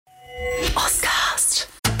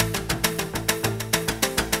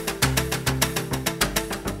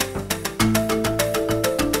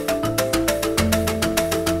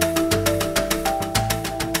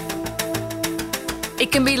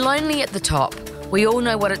It can be lonely at the top. We all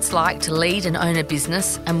know what it's like to lead and own a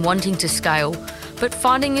business and wanting to scale, but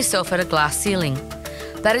finding yourself at a glass ceiling.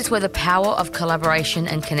 That is where the power of collaboration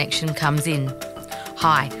and connection comes in.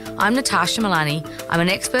 Hi, I'm Natasha Milani. I'm an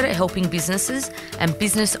expert at helping businesses and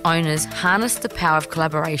business owners harness the power of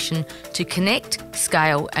collaboration to connect,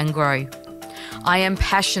 scale and grow. I am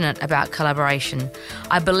passionate about collaboration.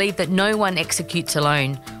 I believe that no one executes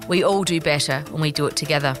alone. We all do better when we do it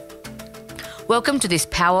together. Welcome to this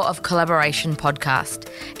Power of Collaboration podcast.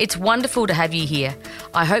 It's wonderful to have you here.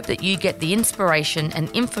 I hope that you get the inspiration and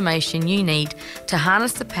information you need to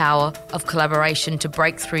harness the power of collaboration to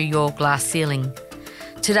break through your glass ceiling.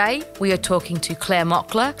 Today, we are talking to Claire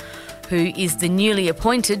Mockler, who is the newly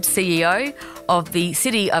appointed CEO of the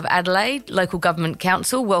City of Adelaide Local Government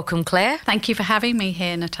Council. Welcome, Claire. Thank you for having me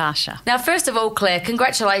here, Natasha. Now, first of all, Claire,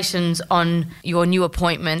 congratulations on your new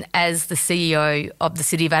appointment as the CEO of the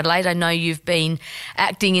City of Adelaide. I know you've been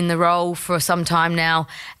acting in the role for some time now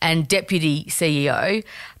and Deputy CEO,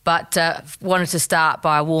 but wanted to start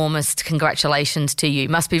by a warmest congratulations to you.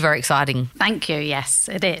 Must be very exciting. Thank you. Yes,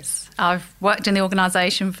 it is. I've worked in the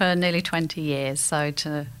organisation for nearly 20 years, so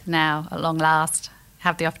to now, at long last,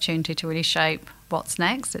 have the opportunity to really shape what's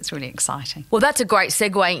next, it's really exciting. Well, that's a great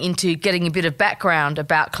segue into getting a bit of background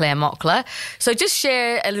about Claire Mockler. So just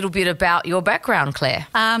share a little bit about your background, Claire.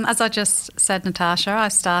 As I just said, Natasha, I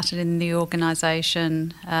started in the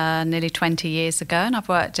organisation nearly 20 years ago, and I've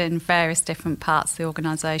worked in various different parts of the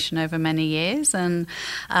organisation over many years. And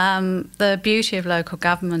the beauty of local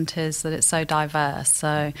government is that it's so diverse.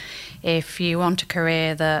 So if you want a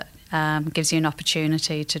career that gives you an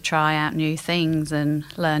opportunity to try out new things and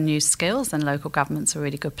learn new skills, and local government's a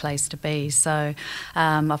really good place to be. So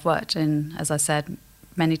I've worked in, as I said,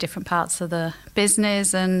 many different parts of the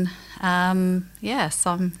business, and yes,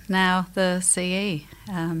 I'm now the CE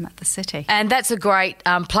at the city. And that's a great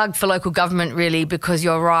plug for local government, really, because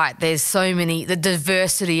you're right, there's so many, the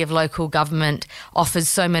diversity of local government offers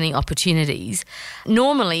so many opportunities.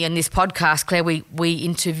 Normally in this podcast, Claire, we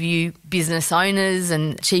interview business owners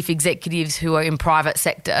and chief executives who are in private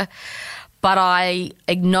sector, but I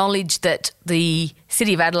acknowledge that the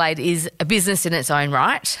City of Adelaide is a business in its own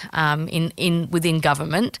right, within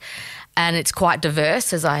government, and it's quite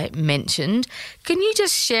diverse, as I mentioned. Can you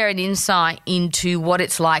just share an insight into what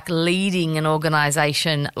it's like leading an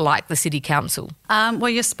organisation like the City Council? Well,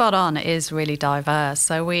 you're spot on. It is really diverse.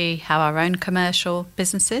 So we have our own commercial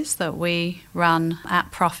businesses that we run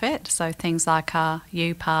at profit. So things like our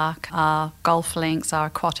U-Park, our golf links, our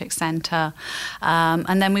aquatic centre.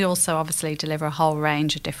 And then we also obviously deliver a whole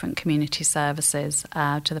range of different community services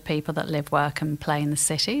to the people that live, work and play in the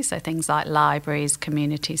city. So things like libraries,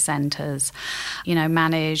 community centres,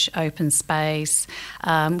 manage open space.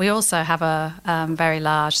 We also have a very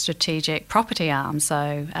large strategic property arm.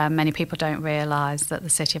 So many people don't realise that the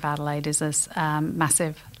City of Adelaide is a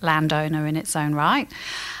massive landowner in its own right.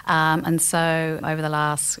 And so over the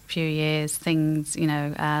last few years, things,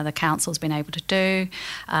 the council's been able to do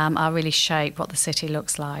are really shape what the city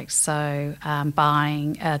looks like. So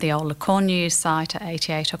buying the old Le Cornu site at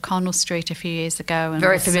 88 O'Connell Street a few years ago. And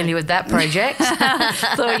very familiar with that project.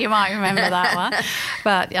 Thought you might remember that one.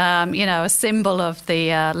 But, a symbol of the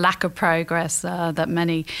lack of progress that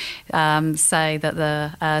many say that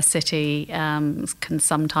the city can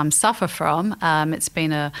sometimes suffer from. It's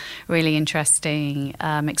been a really interesting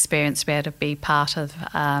experience to be able to be part of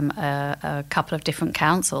a couple of different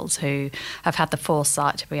councils who have had the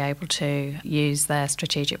foresight to be able to use their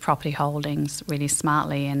strategic property holdings really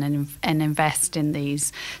smartly and invest in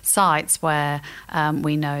these sites where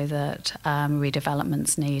we know that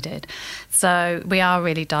redevelopment's needed. So we are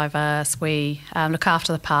really diverse. We look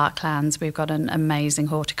after the parklands. We've got an amazing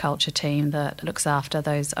horticulture team that looks after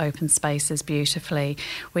those open spaces beautifully.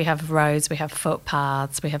 We have roads, we have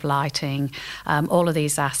footpaths, we have lighting. All of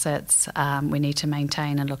these assets we need to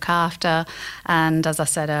maintain and look after. And as I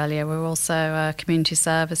said earlier, we're also a community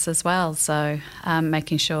service as well. So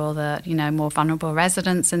making sure that, more vulnerable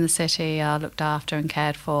residents in the city are looked after and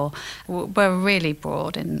cared for. We're really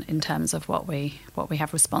broad in terms of what we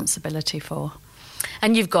have responsibility for.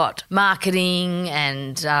 And you've got marketing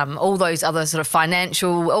and all those other sort of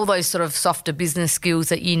financial, all those sort of softer business skills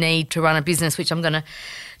that you need to run a business, which I'm going to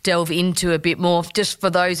delve into a bit more. Just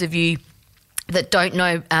for those of you that don't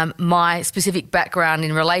know my specific background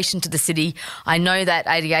in relation to the city, I know that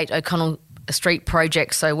 88 O'Connell Street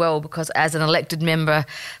project so well because as an elected member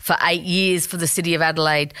for 8 years for the City of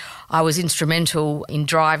Adelaide, I was instrumental in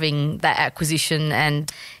driving that acquisition,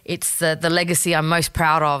 and it's the legacy I'm most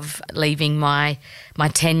proud of leaving my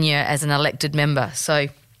tenure as an elected member. So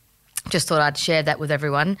just thought I'd share that with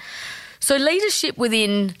everyone. So leadership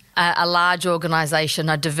within a large organisation,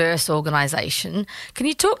 a diverse organisation, can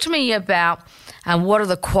you talk to me about what are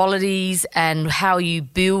the qualities and how you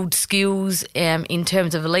build skills in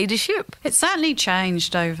terms of leadership? It's certainly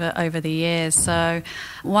changed over the years. So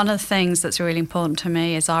one of the things that's really important to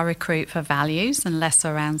me is I recruit for values and less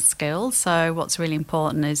around skills. So what's really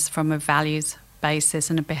important is from a values basis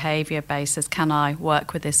and a behaviour basis, can I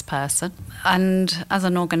work with this person? And as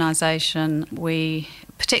an organisation, we,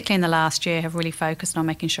 particularly in the last year, have really focused on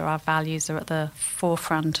making sure our values are at the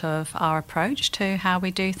forefront of our approach to how we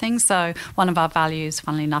do things. So one of our values,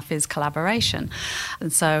 funnily enough, is collaboration.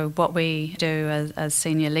 And so what we do as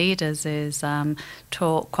senior leaders is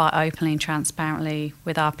talk quite openly and transparently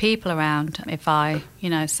with our people around, if I,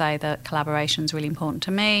 say that collaboration is really important to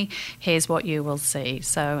me, here's what you will see.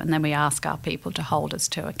 So, and then we ask our people to hold us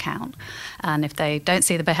to account. And if they don't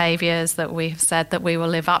see the behaviours that we've said that we will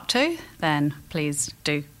live up to, then please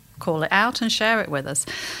do call it out and share it with us.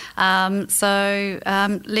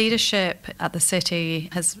 Leadership at the city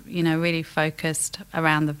has, really focused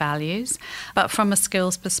around the values. But from a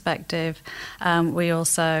skills perspective, we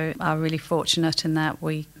also are really fortunate in that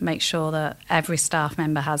we make sure that every staff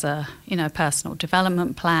member has a, personal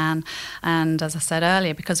development plan. And as I said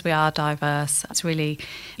earlier, because we are diverse, it's really,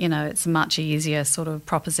 it's a much easier sort of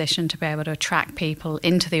proposition to be able to attract people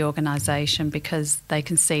into the organisation because they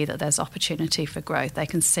can see that there's opportunity for growth. They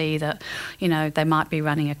can see that, they might be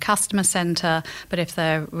running a customer centre, but if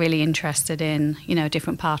they're really interested in, a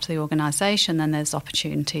different part of the organisation, then there's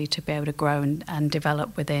opportunity to be able to grow and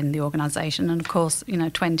develop within the organisation. And of course,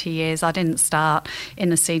 20 years, I didn't start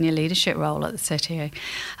in a senior leadership role at the city.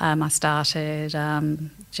 I started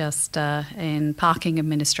just in parking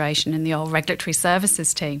administration in the old regulatory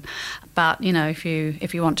services team. But, if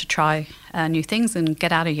you want to try new things and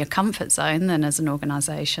get out of your comfort zone, then as an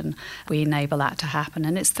organisation, we enable that to happen.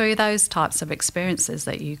 And it's through those types of experiences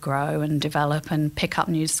that you grow and develop and pick up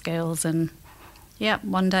new skills and,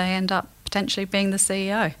 one day end up potentially being the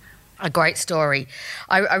CEO. A great story.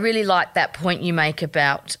 I really like that point you make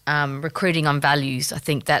about recruiting on values. I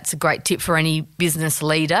think that's a great tip for any business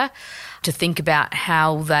leader to think about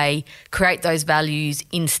how they create those values,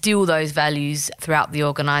 instill those values throughout the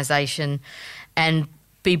organisation and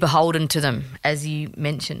be beholden to them, as you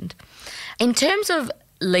mentioned. In terms of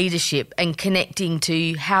leadership and connecting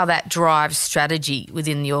to how that drives strategy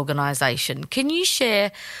within the organisation, can you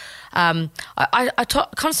share...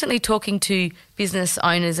 constantly talking to business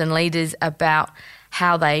owners and leaders about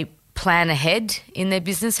how they plan ahead in their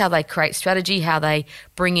business, how they create strategy, how they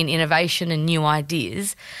bring in innovation and new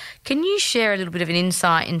ideas. Can you share a little bit of an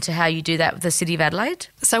insight into how you do that with the City of Adelaide?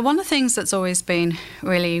 So one of the things that's always been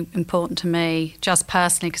really important to me, just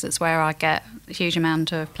personally, because it's where I get a huge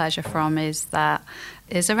amount of pleasure from, is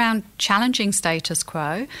around challenging status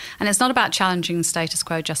quo. And it's not about challenging status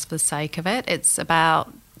quo just for the sake of it. It's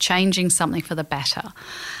about changing something for the better.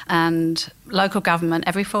 And local government,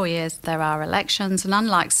 every 4 years there are elections, and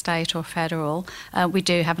unlike state or federal, we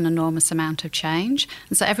do have an enormous amount of change.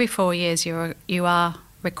 And so every 4 years you are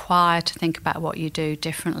required to think about what you do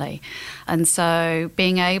differently. And so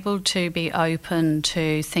being able to be open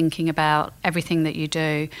to thinking about everything that you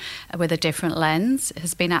do with a different lens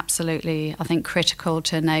has been absolutely, I think, critical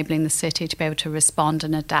to enabling the city to be able to respond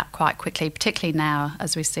and adapt quite quickly, particularly now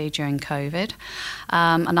as we see during COVID.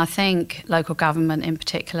 And I think local government in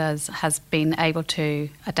particular has been able to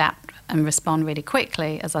adapt and respond really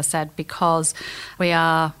quickly, as I said, because we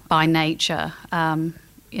are by nature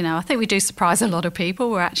I think we do surprise a lot of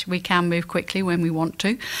people. We can move quickly when we want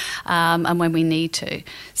to and when we need to.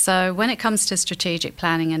 So when it comes to strategic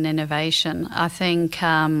planning and innovation, I think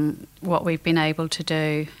what we've been able to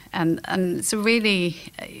do, and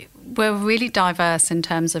we're really diverse in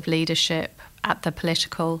terms of leadership at the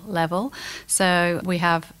political level. So we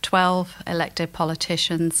have 12 elected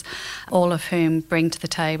politicians, all of whom bring to the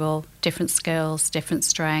table different skills, different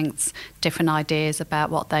strengths, different ideas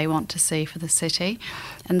about what they want to see for the city.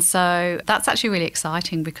 And so that's actually really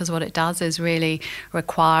exciting, because what it does is really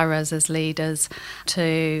require us as leaders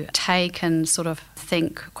to take and sort of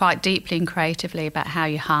think quite deeply and creatively about how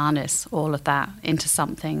you harness all of that into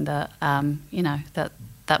something that,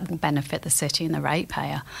 that will benefit the city and the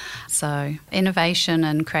ratepayer. So innovation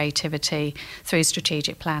and creativity through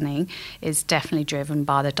strategic planning is definitely driven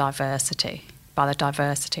by the diversity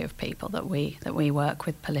of people that we work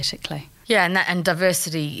with politically. Yeah, and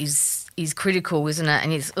diversity is critical, isn't it?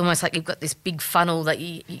 And it's almost like you've got this big funnel that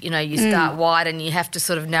you start wide and you have to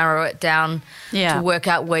sort of narrow it down to work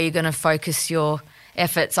out where you're going to focus your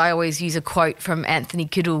efforts, I always use a quote from Anthony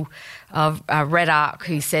Kittle of Red Arc,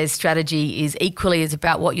 who says strategy is equally as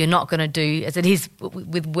about what you're not going to do as it is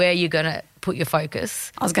with where you're going to put your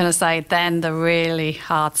focus. I was going to say then the really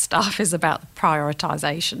hard stuff is about the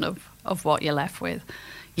prioritisation of what you're left with.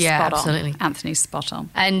 Yeah, spot absolutely. On. Anthony's spot on.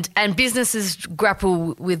 And businesses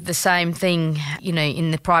grapple with the same thing,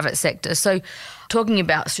 in the private sector. So talking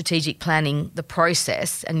about strategic planning, the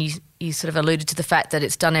process, and you sort of alluded to the fact that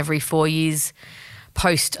it's done every 4 years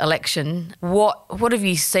post-election. What have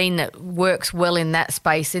you seen that works well in that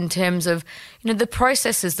space in terms of, the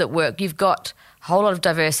processes that work? You've got a whole lot of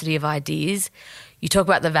diversity of ideas. You talk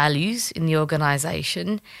about the values in the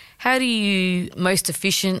organisation. How do you most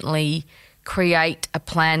efficiently create a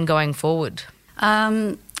plan going forward?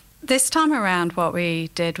 This time around, what we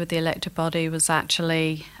did with the elected body was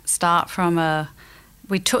actually start from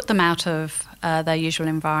we took them out of their usual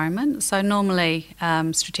environment. So normally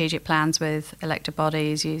strategic plans with elected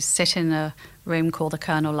bodies, you sit in a room called the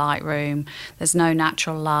Colonel Light Room. There's no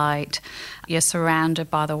natural light. You're surrounded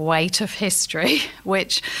by the weight of history,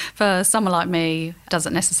 which for someone like me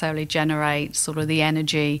doesn't necessarily generate sort of the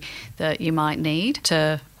energy that you might need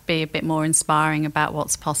to be a bit more inspiring about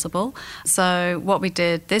what's possible. So what we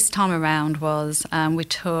did this time around was we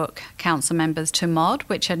took council members to MOD,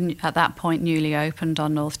 which had at that point newly opened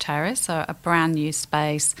on North Terrace, so a brand new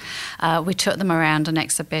space. We took them around an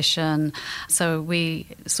exhibition. So we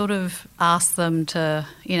sort of asked them to,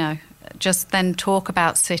 just then talk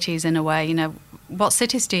about cities in a way, what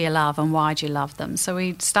cities do you love and why do you love them? So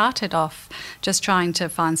we started off just trying to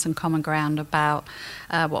find some common ground about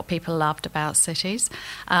what people loved about cities.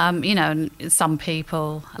 Some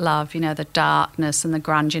people love, the darkness and the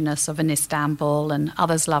grunginess of an Istanbul, and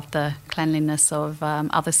others love the cleanliness of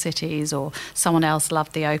other cities, or someone else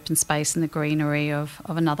loved the open space and the greenery of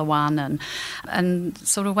another one. And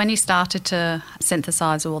sort of when you started to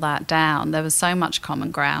synthesise all that down, there was so much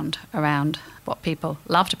common ground around what people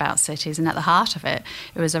loved about cities, and at the heart of it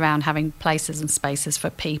was around having places and spaces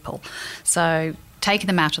for people. So taking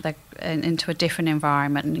them out of into a different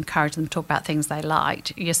environment and encourage them to talk about things they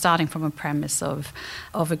liked, you're starting from a premise of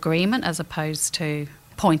agreement as opposed to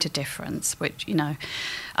point of difference, which,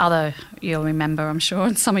 you'll remember, I'm sure,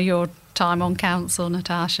 in some of your time on council,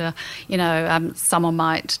 Natasha, someone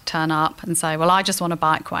might turn up and say, well, I just want a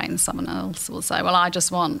bikeway, and someone else will say, well, I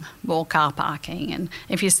just want more car parking. And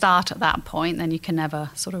if you start at that point, then you can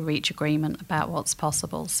never sort of reach agreement about what's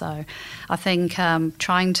possible. So I think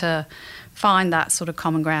trying to find that sort of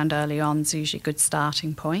common ground early on is usually a good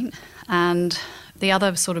starting point. And the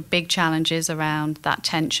other sort of big challenge is around that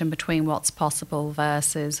tension between what's possible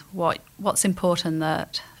versus what's important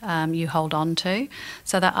that you hold on to.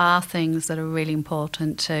 So there are things that are really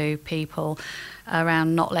important to people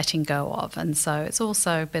around not letting go of. And so it's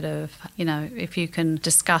also a bit of, if you can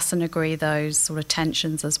discuss and agree those sort of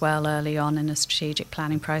tensions as well early on in a strategic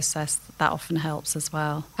planning process, that often helps as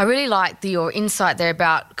well. I really like your insight there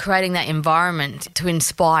about creating that environment to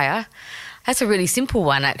inspire. That's a really simple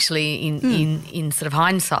one, actually, in sort of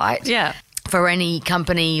hindsight. Yeah. For any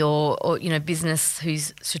company or business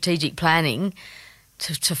who's strategic planning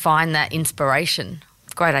to find that inspiration.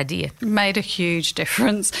 Great idea. Made a huge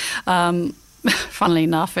difference. Funnily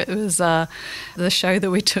enough, it was the show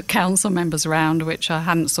that we took council members around, which I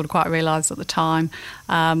hadn't sort of quite realised at the time,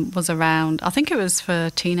 was around, I think it was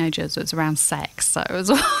for teenagers, it was around sex. So it was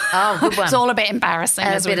good one. It was all a bit embarrassing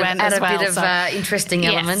as we went as well. A bit of interesting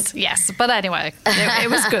element. Yes, but anyway, it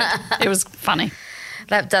was good. It was funny.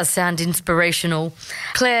 That does sound inspirational.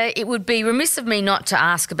 Claire, it would be remiss of me not to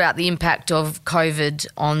ask about the impact of COVID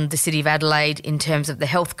on the City of Adelaide in terms of the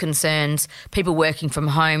health concerns, people working from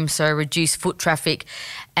home, so reduced foot traffic,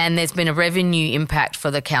 and there's been a revenue impact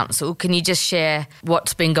for the council. Can you just share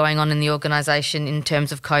what's been going on in the organisation in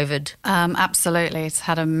terms of COVID? Absolutely. It's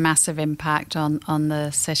had a massive impact on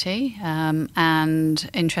the city. And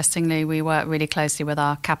interestingly, we work really closely with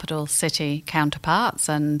our capital city counterparts,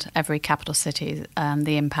 and every capital city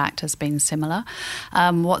the impact has been similar.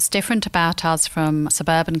 What's different about us from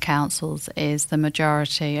suburban councils is the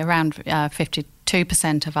majority, around 52%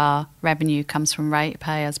 of our revenue comes from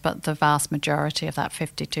ratepayers, but the vast majority of that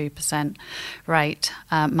 52% rate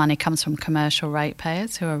money comes from commercial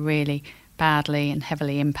ratepayers who are really badly and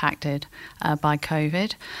heavily impacted by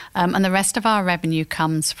COVID. And the rest of our revenue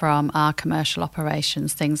comes from our commercial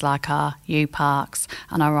operations, things like our U-Parks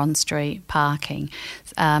and our on-street parking.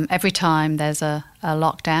 Every time there's a a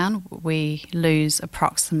lockdown, we lose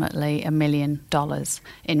approximately $1 million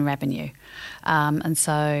in revenue. And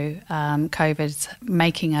so COVID's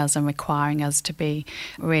making us and requiring us to be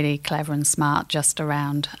really clever and smart just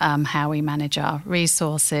around how we manage our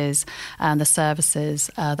resources and the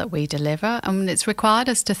services that we deliver. And it's required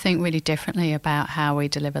us to think really differently about how we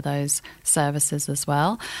deliver those services as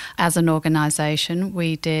well. As an organisation,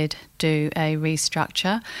 we did do a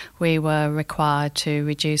restructure. We were required to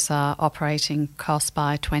reduce our operating costs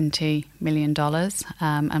by $20 million,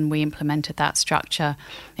 and we implemented that structure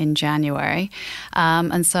in January.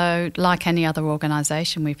 And so, like any other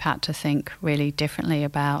organisation, we've had to think really differently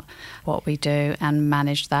about what we do and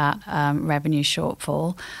manage that revenue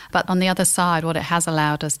shortfall. But on the other side, what it has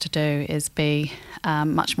allowed us to do is be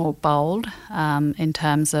much more bold in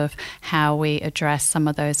terms of how we address some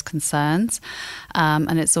of those concerns.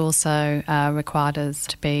 And it's also required us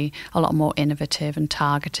to be a lot more innovative and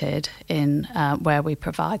targeted in where we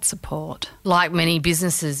provide support. Like many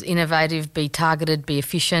businesses, innovative, be targeted, be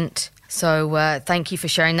efficient. So thank you for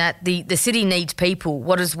sharing that. The city needs people.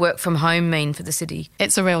 What does work from home mean for the city?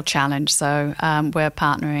 It's a real challenge. So we're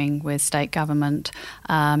partnering with state government.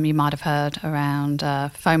 You might have heard around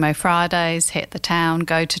FOMO Fridays, Hit the Town,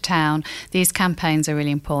 Go to Town. These campaigns are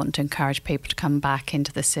really important to encourage people to come back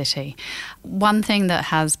into the city. One thing that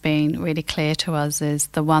has been really clear to us is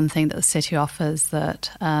the one thing that the city offers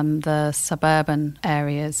that the suburban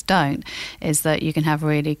areas don't is that you can have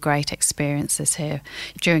really great experiences here.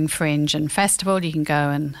 During Fringe and Festival, you can go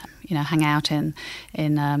and hang out in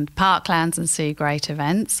parklands and see great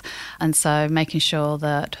events. And so making sure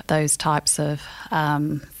that those types of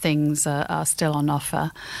things are still on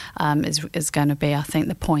offer is going to be, I think,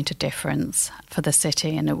 the point of difference for the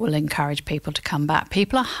city, and it will encourage people to come back.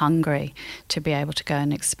 People are hungry to be able to go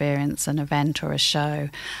and experience an event or a show,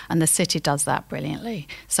 and the city does that brilliantly.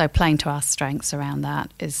 So playing to our strengths around that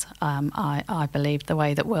is, I believe, the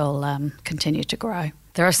way that we'll continue to grow.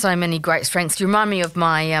 There are so many great strengths. You remind me of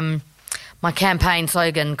my my campaign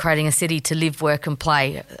slogan, creating a city to live, work and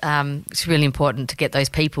play. It's really important to get those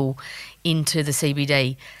people into the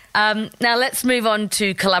CBD. Now let's move on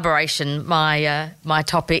to collaboration, my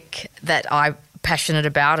topic that I'm passionate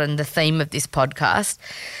about and the theme of this podcast.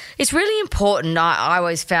 It's really important, I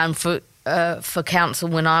always found, for council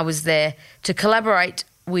when I was there, to collaborate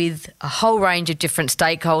with a whole range of different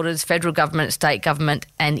stakeholders, federal government, state government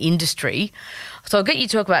and industry. So I'll get you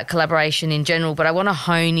to talk about collaboration in general, but I want to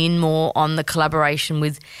hone in more on the collaboration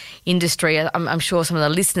with industry. I'm sure some of the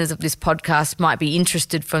listeners of this podcast might be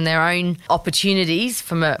interested from their own opportunities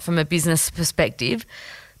from a business perspective.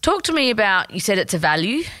 Talk to me about, you said it's a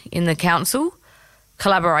value in the council,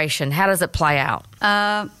 collaboration. How does it play out?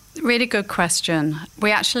 Really good question.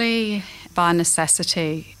 We actually, by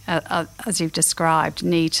necessity, as you've described,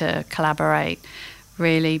 need to collaborate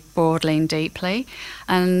really broadly and deeply.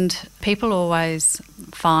 And people always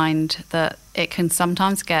find that it can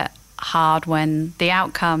sometimes get hard when the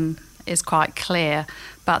outcome is quite clear,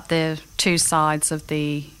 but the two sides of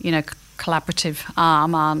the collaborative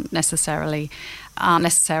arm aren't necessarily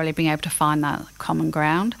being able to find that common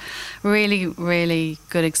ground. Really, really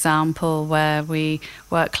good example where we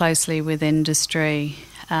work closely with industry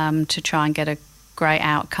to try and get a great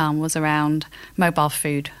outcome was around mobile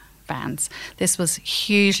food vans. This was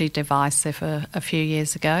hugely divisive a few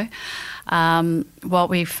years ago. What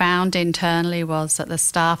we found internally was that the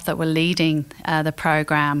staff that were leading the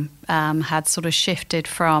programme had sort of shifted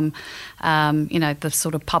from, the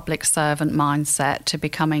sort of public servant mindset to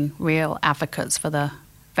becoming real advocates for the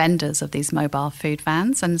vendors of these mobile food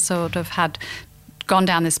vans, and sort of had gone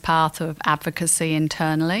down this path of advocacy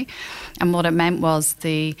internally. And what it meant was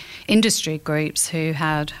the industry groups who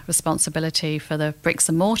had responsibility for the bricks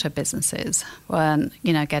and mortar businesses weren't,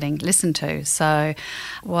 getting listened to. So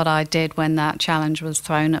what I did when that challenge was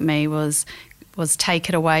thrown at me was take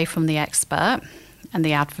it away from the expert and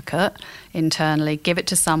the advocate internally, give it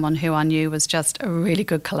to someone who I knew was just a really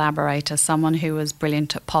good collaborator, someone who was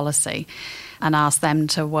brilliant at policy, and ask them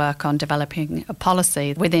to work on developing a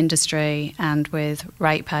policy with industry and with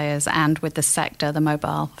ratepayers and with the sector, the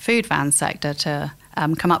mobile food van sector, to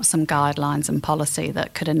come up with some guidelines and policy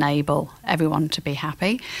that could enable everyone to be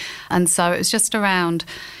happy. And so it was just around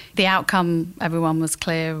the outcome, everyone was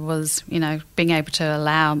clear, was, being able to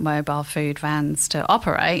allow mobile food vans to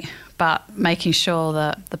operate, but making sure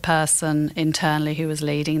that the person internally who was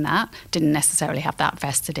leading that didn't necessarily have that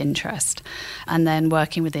vested interest. And then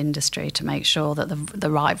working with industry to make sure that the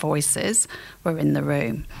right voices were in the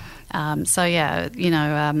room. Often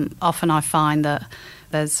I find that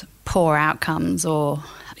there's poor outcomes or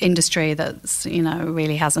industry that's,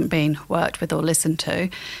 really hasn't been worked with or listened to,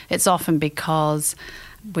 it's often because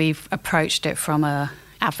we've approached it from a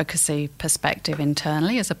advocacy perspective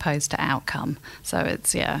internally as opposed to outcome. So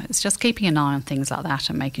it's just keeping an eye on things like that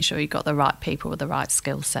and making sure you've got the right people with the right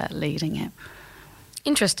skill set leading it.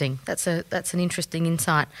 Interesting. That's an interesting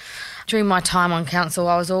insight. During my time on council,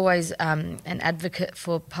 I was always an advocate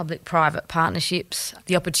for public-private partnerships,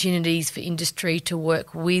 the opportunities for industry to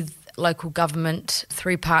work with local government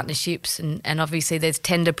through partnerships, and obviously there's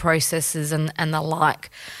tender processes and the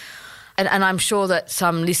like. And I'm sure that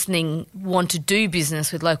some listening want to do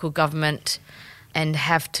business with local government and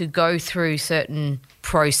have to go through certain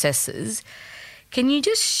processes. Can you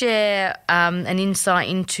just share an insight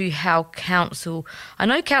into how council... I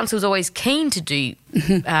know council's always keen to do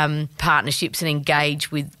partnerships and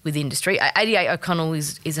engage with industry. 88 O'Connell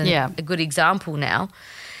is a good example now.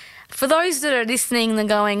 For those that are listening and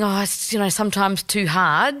going, it's sometimes too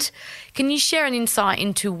hard, can you share an insight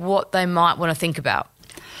into what they might want to think about?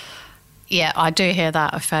 Yeah, I do hear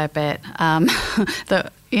that a fair bit,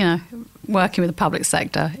 that, working with the public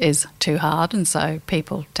sector is too hard, and so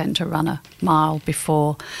people tend to run a mile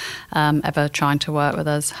before ever trying to work with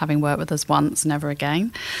us, having worked with us once, never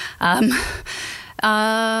again.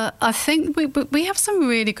 I think we have some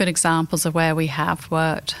really good examples of where we have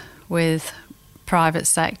worked with private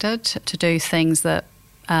sector to do things that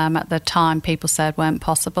at the time people said weren't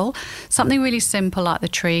possible. Something really simple like the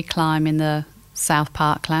tree climb in the South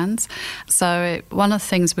Parklands. So one of the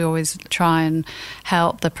things we always try and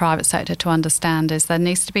help the private sector to understand is there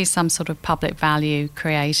needs to be some sort of public value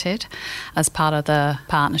created as part of the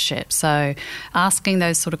partnership. So asking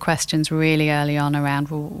those sort of questions really early on around,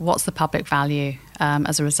 well, what's the public value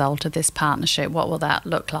as a result of this partnership? What will that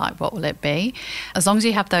look like? What will it be? As long as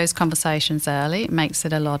you have those conversations early, it makes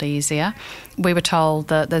it a lot easier. We were told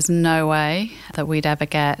that there's no way that we'd ever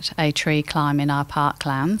get a tree climb in our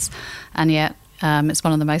parklands, and yet it's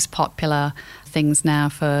one of the most popular things now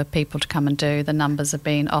for people to come and do. The numbers have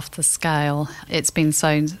been off the scale. It's been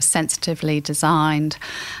so sensitively designed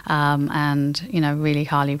and, really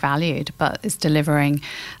highly valued, but it's delivering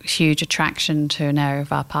huge attraction to an area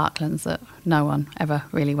of our parklands that no one ever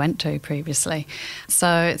really went to previously.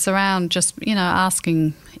 So it's around just,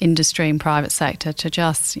 asking industry and private sector to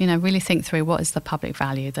just, really think through what is the public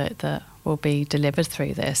value that will be delivered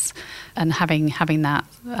through this, and having that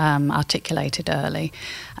articulated early,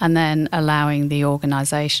 and then allowing the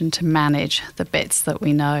organisation to manage the bits that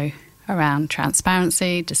we know around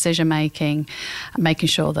transparency, decision making, making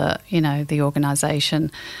sure that the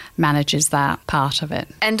organisation manages that part of it.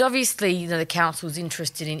 And obviously, the council's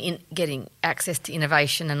interested in getting access to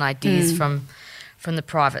innovation and ideas from the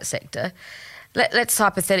private sector. Let's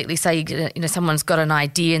hypothetically say someone's got an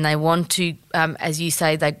idea and they want to, as you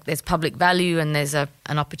say, there's public value and there's an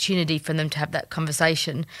opportunity for them to have that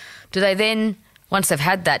conversation. Do they then, once they've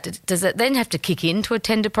had that, does it then have to kick into a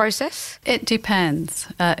tender process? It depends.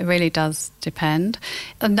 It really does depend.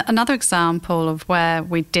 Another example of where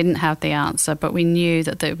we didn't have the answer but we knew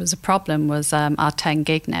that there was a problem was our 10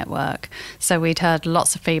 gig network. So we'd heard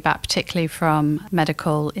lots of feedback, particularly from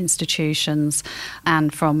medical institutions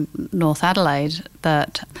and from North Adelaide,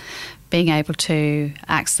 that being able to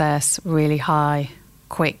access really high,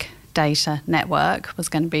 quick data network was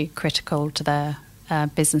going to be critical to their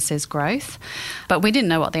business's growth. But we didn't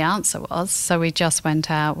know what the answer was, so we just went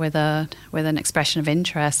out with an expression of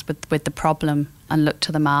interest with the problem and looked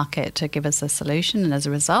to the market to give us a solution. And as a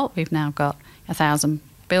result, we've now got 1,000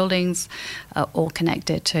 buildings all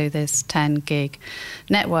connected to this 10 gig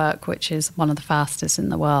network, which is one of the fastest in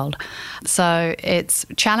the world. So it's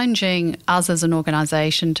challenging us as an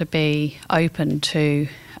organisation to be open to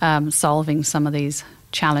solving some of these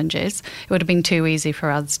challenges. It would have been too easy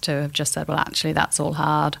for us to have just said, well, actually that's all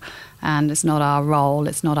hard and it's not our role,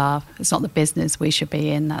 it's not the business we should be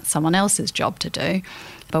in, that's someone else's job to do.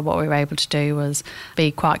 But what we were able to do was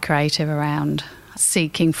be quite creative around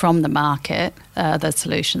seeking from the market the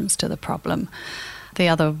solutions to the problem. The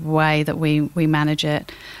other way that we manage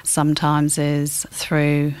it sometimes is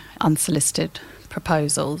through unsolicited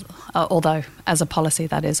proposals, although as a policy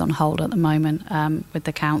that is on hold at the moment with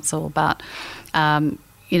the council. But,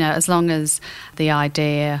 as long as the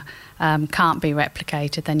idea can't be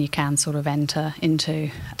replicated, then you can sort of enter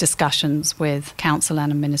into discussions with council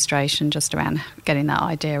and administration just around getting that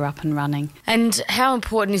idea up and running. And how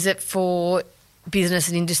important is it for business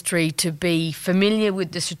and industry to be familiar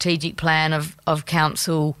with the strategic plan of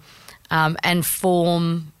council and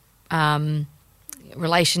form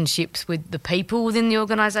relationships with the people within the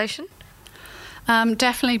organisation?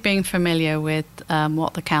 Definitely being familiar with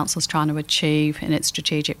what the council's trying to achieve in its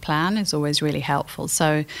strategic plan is always really helpful.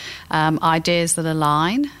 So ideas that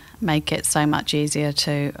align make it so much easier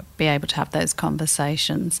to be able to have those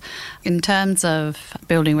conversations. In terms of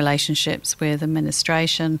building relationships with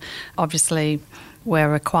administration, obviously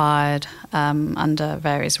we're required under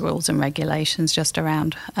various rules and regulations just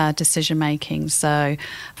around decision making. So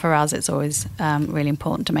for us, it's always really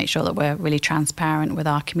important to make sure that we're really transparent with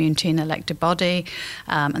our community and elected body,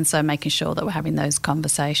 and so making sure that we're having those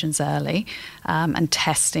conversations early and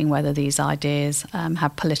testing whether these ideas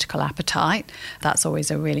have political appetite. That's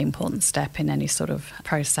always a really important step in any sort of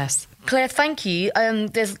process. Claire, thank you.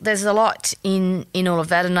 There's a lot in all of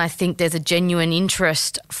that, and I think there's a genuine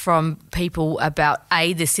interest from people about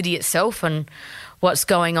A, the city itself and what's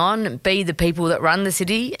going on, B, the people that run the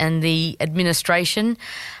city and the administration,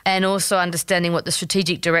 and also understanding what the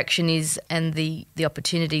strategic direction is and the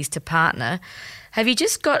opportunities to partner. Have you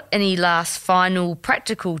just got any last final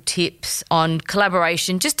practical tips on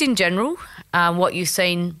collaboration, just in general, what you've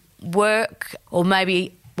seen work or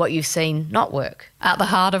maybe what you've seen not work? At the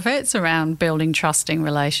heart of it, it's around building trusting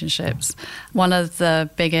relationships. One of the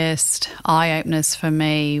biggest eye-openers for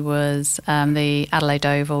me was the Adelaide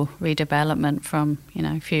Oval redevelopment from,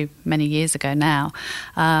 many years ago now.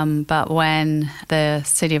 But when the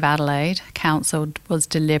City of Adelaide Council was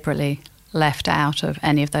deliberately left out of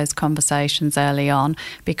any of those conversations early on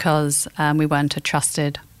because we weren't a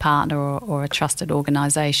trusted partner or a trusted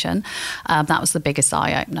organisation. That was the biggest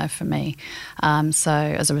eye-opener for me. So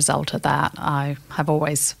as a result of that, I have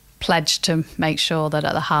always pledged to make sure that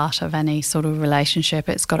at the heart of any sort of relationship,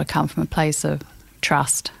 it's got to come from a place of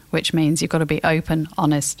trust, which means you've got to be open,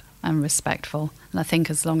 honest and respectful. And I think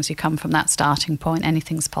as long as you come from that starting point,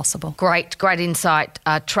 anything's possible. Great insight.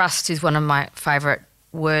 Trust is one of my favourite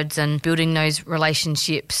words, and building those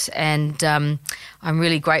relationships, and I'm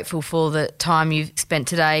really grateful for the time you've spent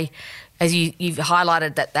today as you've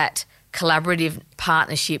highlighted that collaborative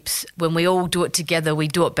partnerships, when we all do it together we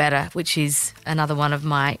do it better, which is another one of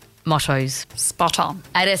my mottos. Spot on.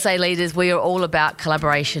 At SA Leaders, we are all about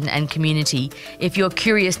collaboration and community. If you're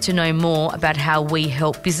curious to know more about how we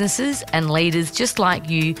help businesses and leaders just like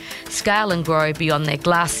you scale and grow beyond their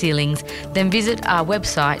glass ceilings, then visit our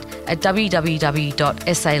website at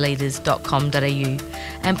www.saleaders.com.au.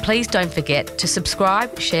 And please don't forget to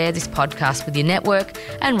subscribe, share this podcast with your network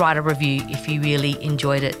and write a review if you really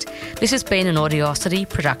enjoyed it. This has been an Audiosity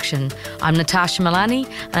production. I'm Natasha Milani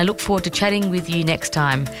and I look forward to chatting with you next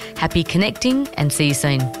time. Happy connecting and see you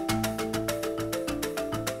soon.